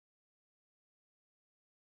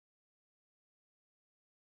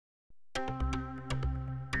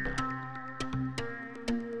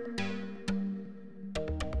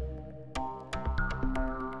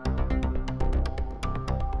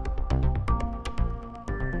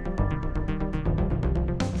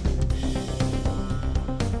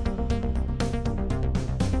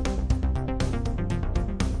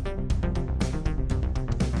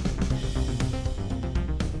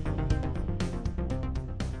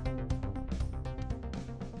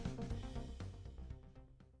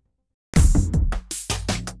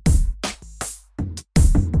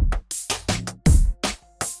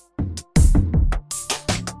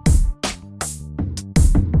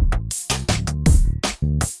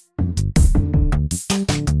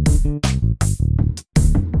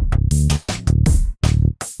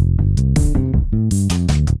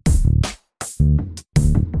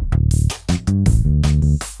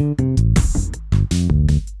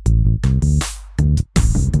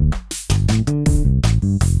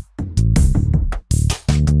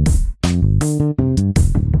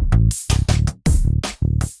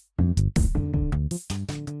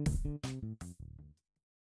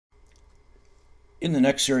In the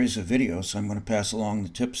next series of videos, I'm going to pass along the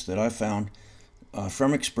tips that I found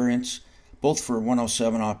from experience, both for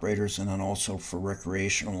 107 operators and then also for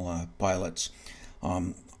recreational pilots.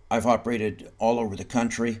 I've operated all over the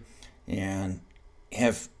country and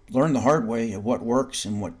have learned the hard way of what works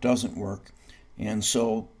and what doesn't work. And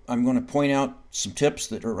so I'm going to point out some tips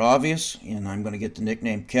that are obvious, and I'm going to get the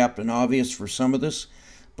nickname Captain Obvious for some of this.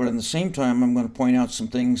 But at the same time, I'm going to point out some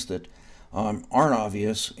things that aren't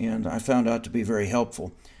obvious, and I found out to be very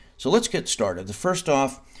helpful. So let's get started. The first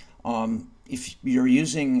off, if you're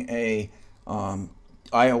using a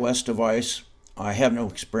iOS device, I have no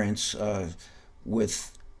experience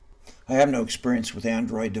with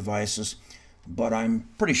Android devices, but I'm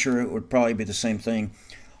pretty sure it would probably be the same thing.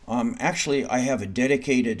 Actually, I have a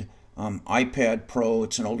dedicated iPad Pro.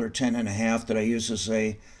 It's an older 10.5 that I use as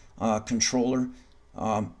a controller,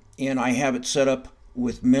 and I have it set up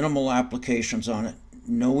with minimal applications on it,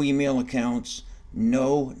 no email accounts,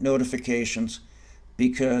 no notifications,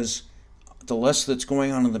 because the less that's going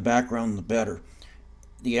on in the background, the better.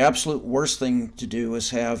 The absolute worst thing to do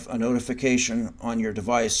is have a notification on your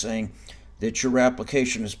device saying that your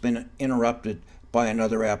application has been interrupted by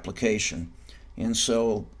another application. And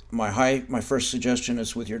so my first suggestion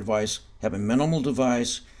is, with your device, have a minimal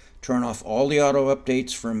device, turn off all the auto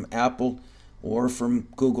updates from Apple or from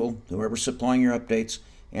Google, whoever's supplying your updates,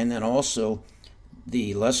 and then also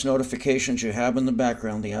the less notifications you have in the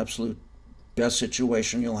background, the absolute best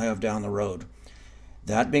situation you'll have down the road.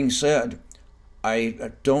 That being said,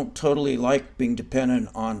 I don't totally like being dependent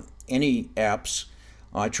on any apps.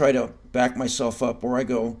 I try to back myself up where I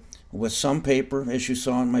go with some paper, as you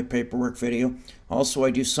saw in my paperwork video. Also,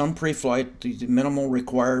 I do some pre-flight, the minimal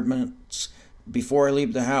requirements before I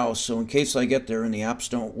leave the house, so in case I get there and the apps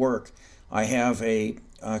don't work, I have a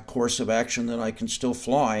course of action that I can still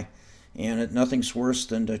fly, and nothing's worse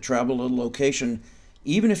than to travel to a location,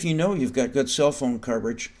 even if you know you've got good cell phone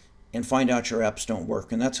coverage, and find out your apps don't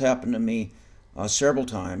work. And that's happened to me several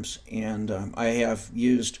times, and I have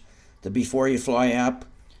used the Before You Fly app.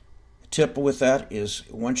 Tip with that is,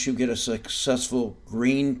 once you get a successful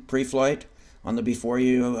green pre-flight on the Before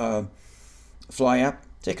You Fly app,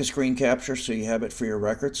 take a screen capture so you have it for your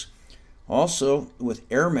records. Also, with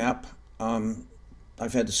AirMap,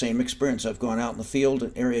 I've had the same experience. I've gone out in the field,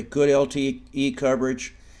 an area good LTE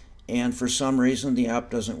coverage, and for some reason the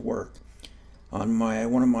app doesn't work. On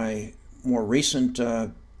one of my more recent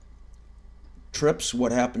trips,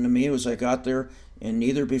 what happened to me was I got there and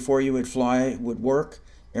neither Before You Would Fly would work,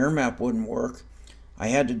 AirMap wouldn't work. I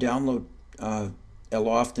had to download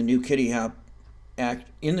Aloft, the new Kitty app,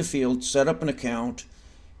 in the field, set up an account,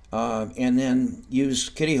 and then use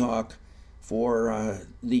Kitty Hawk for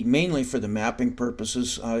mainly for the mapping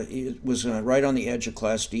purposes. It was right on the edge of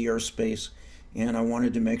Class D airspace, and I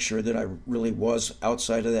wanted to make sure that I really was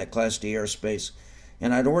outside of that Class D airspace.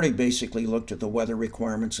 And I'd already basically looked at the weather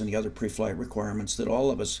requirements and the other pre-flight requirements that all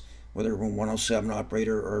of us, whether we're a 107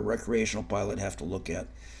 operator or a recreational pilot, have to look at.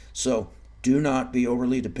 So do not be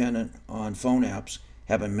overly dependent on phone apps.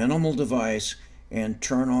 Have a minimal device and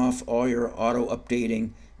turn off all your auto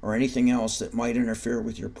updating or anything else that might interfere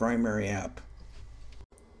with your primary app.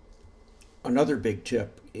 Another big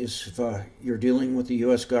tip is, if you're dealing with the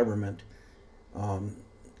U.S. government,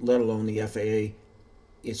 let alone the FAA,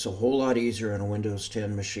 it's a whole lot easier on a Windows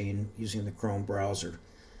 10 machine using the Chrome browser.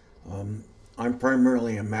 I'm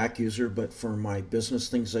primarily a Mac user, but for my business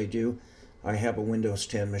things I do, I have a Windows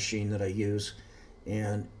 10 machine that I use,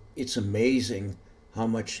 and it's amazing how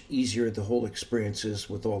much easier the whole experience is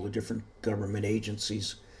with all the different government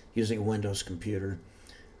agencies using a Windows computer.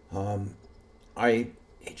 I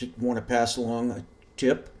just want to pass along a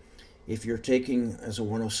tip. If you're taking as a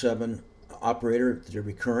 107 operator the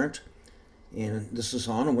recurrent, and this is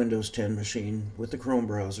on a Windows 10 machine with the Chrome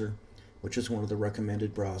browser, which is one of the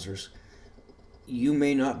recommended browsers, you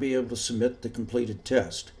may not be able to submit the completed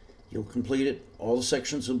test. You'll complete it, all the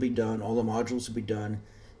sections will be done, all the modules will be done,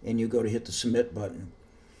 and you go to hit the submit button.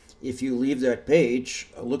 If you leave that page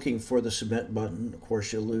looking for the submit button, of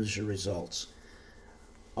course you'll lose your results.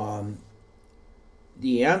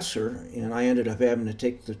 The answer, and I ended up having to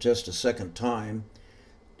take the test a second time,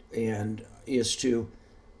 and is to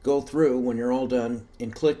go through when you're all done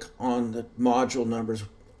and click on the module numbers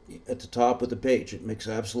at the top of the page. It makes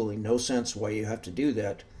absolutely no sense why you have to do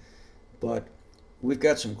that, but we've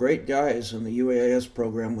got some great guys in the UAS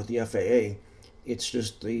program with the FAA. It's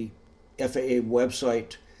just the FAA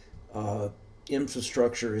website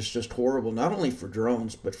infrastructure is just horrible, not only for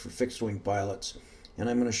drones but for fixed-wing pilots. And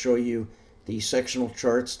I'm going to show you the sectional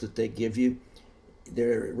charts that they give you.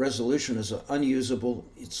 Their resolution is unusable.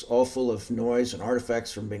 It's all full of noise and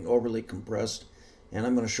artifacts from being overly compressed. And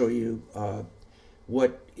I'm going to show you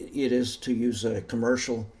what it is to use a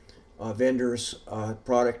commercial vendor's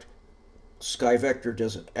product. SkyVector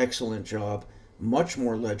does an excellent job, much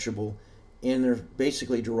more legible, and they're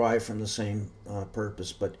basically derived from the same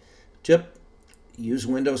purpose. But tip, use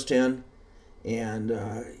Windows 10,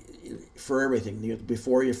 and for everything.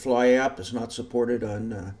 Before You Fly app is not supported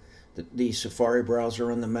on the Safari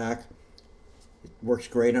browser on the Mac. It works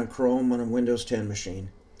great on Chrome on a Windows 10 machine.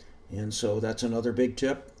 And so that's another big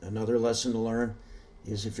tip. Another lesson to learn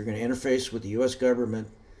is if you're going to interface with the U.S. government,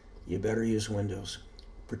 you better use Windows,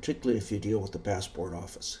 particularly if you deal with the passport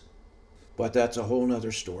office. But that's a whole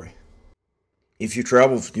nother story. If you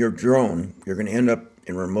travel with your drone, you're going to end up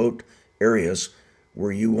in remote areas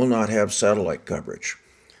where you will not have satellite coverage.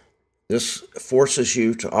 This forces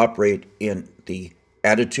you to operate in the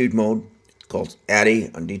attitude mode, called ATTI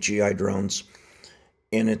on DJI drones,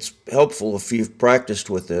 and it's helpful if you've practiced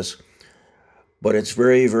with this, but it's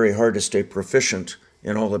very, very hard to stay proficient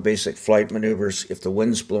in all the basic flight maneuvers if the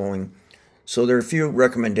wind's blowing. So there are a few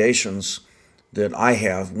recommendations that I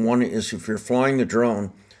have. One is if you're flying the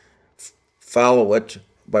drone, follow it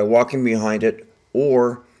by walking behind it,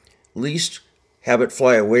 or at least have it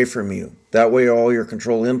fly away from you. That way all your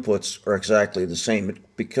control inputs are exactly the same.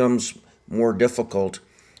 It becomes more difficult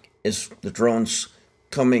if the drone's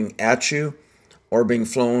coming at you or being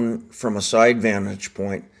flown from a side vantage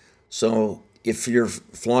point. So if you're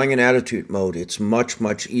flying in attitude mode, it's much,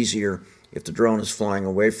 much easier if the drone is flying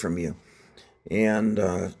away from you.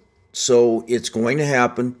 And so it's going to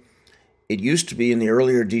happen. It used to be in the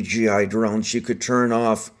earlier DJI drones, you could turn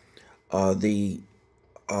off all the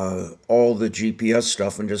GPS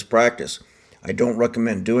stuff and just practice. I don't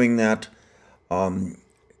recommend doing that.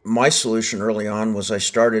 My solution early on was I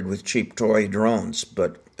started with cheap toy drones,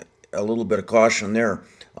 but a little bit of caution there.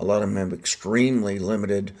 A lot of them have extremely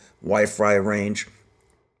limited Wi-Fi range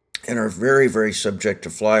and are very, very subject to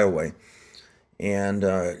flyaway. And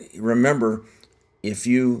remember, if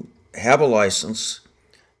you have a license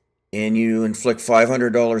and you inflict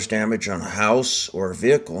 $500 damage on a house or a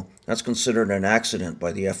vehicle, that's considered an accident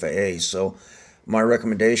by the FAA. So my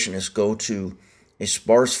recommendation is go to a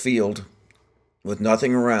sparse field with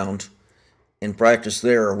nothing around and practice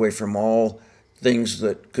there away from all things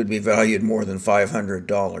that could be valued more than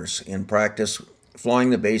 $500, and practice flying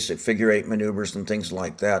the basic figure-8 maneuvers and things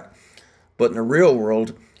like that. But in the real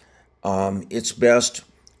world, it's best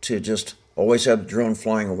to just always have the drone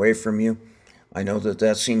flying away from you. I know that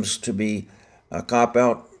that seems to be a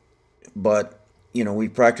cop-out, but you know, we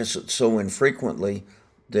practice it so infrequently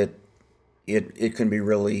that it can be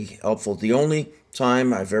really helpful. The only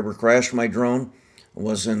time I've ever crashed my drone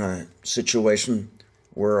was in a situation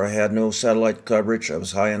where I had no satellite coverage. I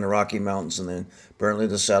was high in the Rocky Mountains, and then apparently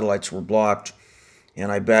the satellites were blocked,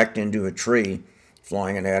 and I backed into a tree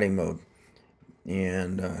flying in ATTI mode.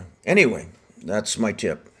 And anyway, that's my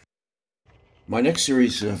tip. My next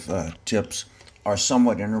series of tips are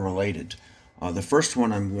somewhat interrelated. The first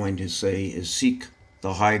one I'm going to say is seek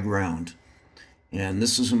the high ground. And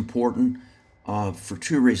this is important for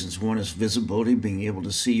two reasons. One is visibility, being able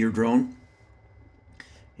to see your drone.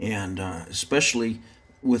 And especially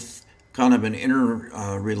with kind of an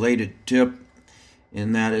interrelated tip,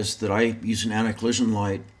 and that is that I use an anti-collision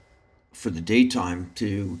light for the daytime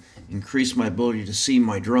to increase my ability to see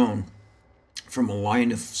my drone from a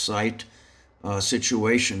line of sight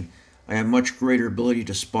situation. I have much greater ability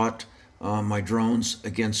to spot my drones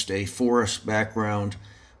against a forest background,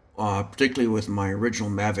 particularly with my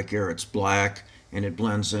original Mavic Air. It's black and it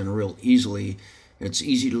blends in real easily. It's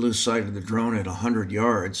easy to lose sight of the drone at 100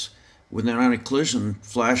 yards. With an anti-collision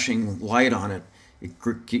flashing light on it,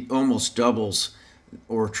 it almost doubles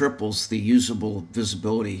or triples the usable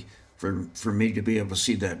visibility for me to be able to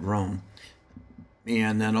see that drone.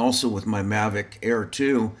 And then also with my Mavic Air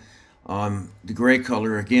 2, the gray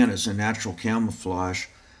color again is a natural camouflage.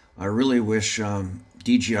 I really wish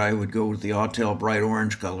DJI would go with the Autel bright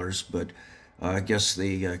orange colors, but I guess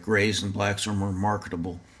the grays and blacks are more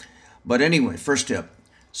marketable. But anyway, first tip,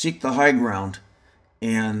 seek the high ground,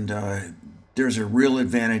 and there's a real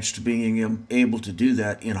advantage to being able to do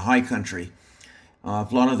that in high country. A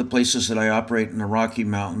lot of the places that I operate in the Rocky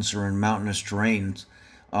Mountains are in mountainous terrains.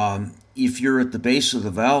 If you're at the base of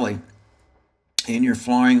the valley and you're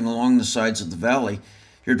flying along the sides of the valley,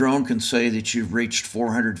 your drone can say that you've reached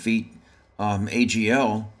 400 feet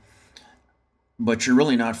AGL, but you're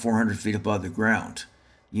really not 400 feet above the ground.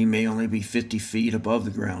 You may only be 50 feet above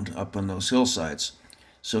the ground up on those hillsides.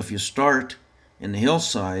 So if you start in the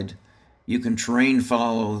hillside, you can terrain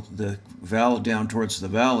follow the valley down towards the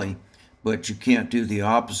valley, but you can't do the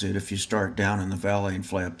opposite if you start down in the valley and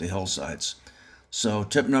fly up the hillsides. So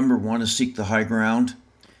tip number 1 is seek the high ground.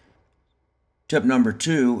 Tip number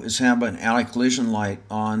 2 is have an anti-collision light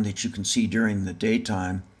on that you can see during the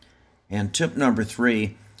daytime. And tip number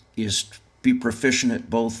 3 is be proficient at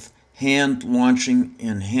both hand launching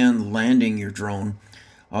and hand landing your drone.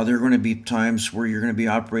 There are going to be times where you're going to be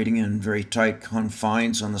operating in very tight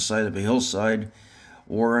confines on the side of a hillside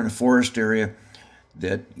or in a forest area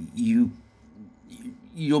that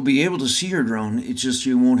you'll be able to see your drone. It's just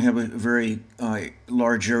you won't have a very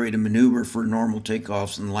large area to maneuver for normal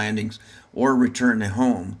takeoffs and landings or return to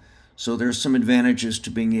home. So there's some advantages to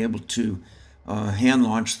being able to hand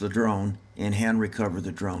launch the drone and hand recover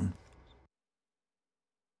the drone.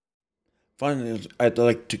 Finally, I'd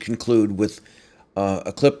like to conclude with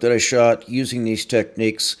a clip that I shot using these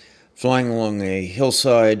techniques, flying along a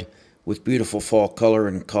hillside with beautiful fall color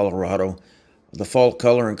in Colorado. The fall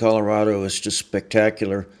color in Colorado is just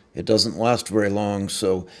spectacular. It doesn't last very long,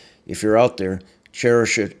 so if you're out there,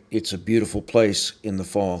 cherish it. It's a beautiful place in the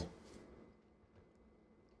fall.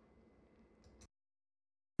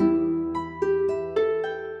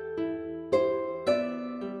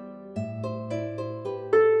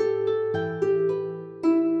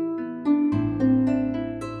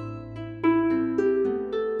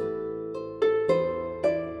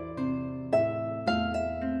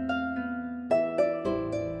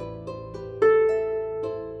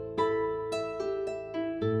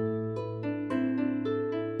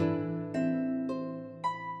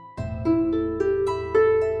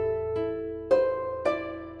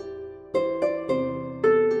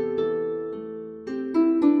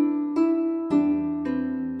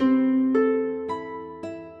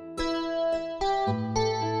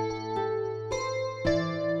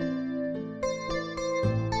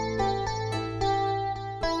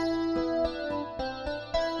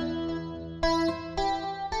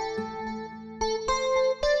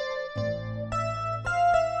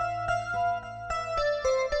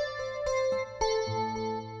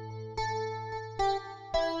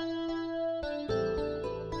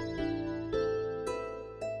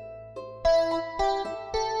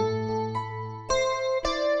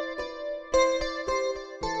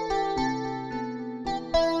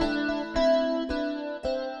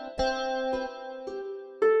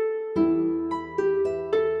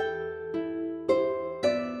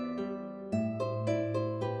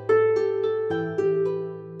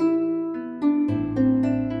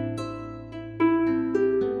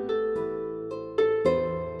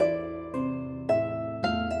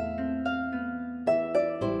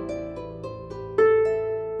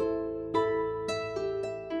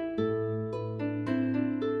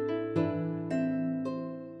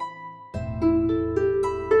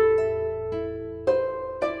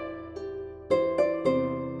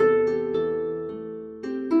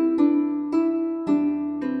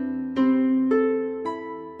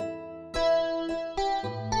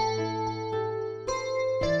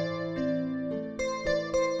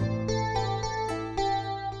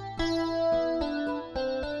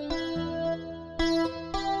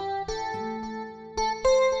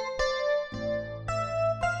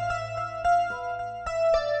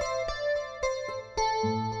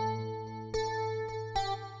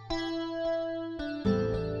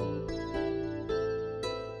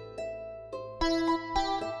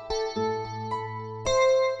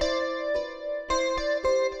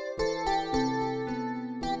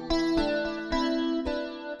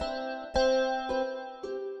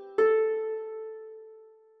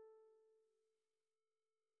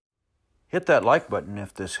 Hit that like button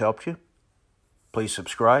if this helped you. Please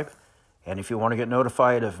subscribe And if you want to get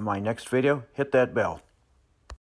notified of my next video, hit that bell.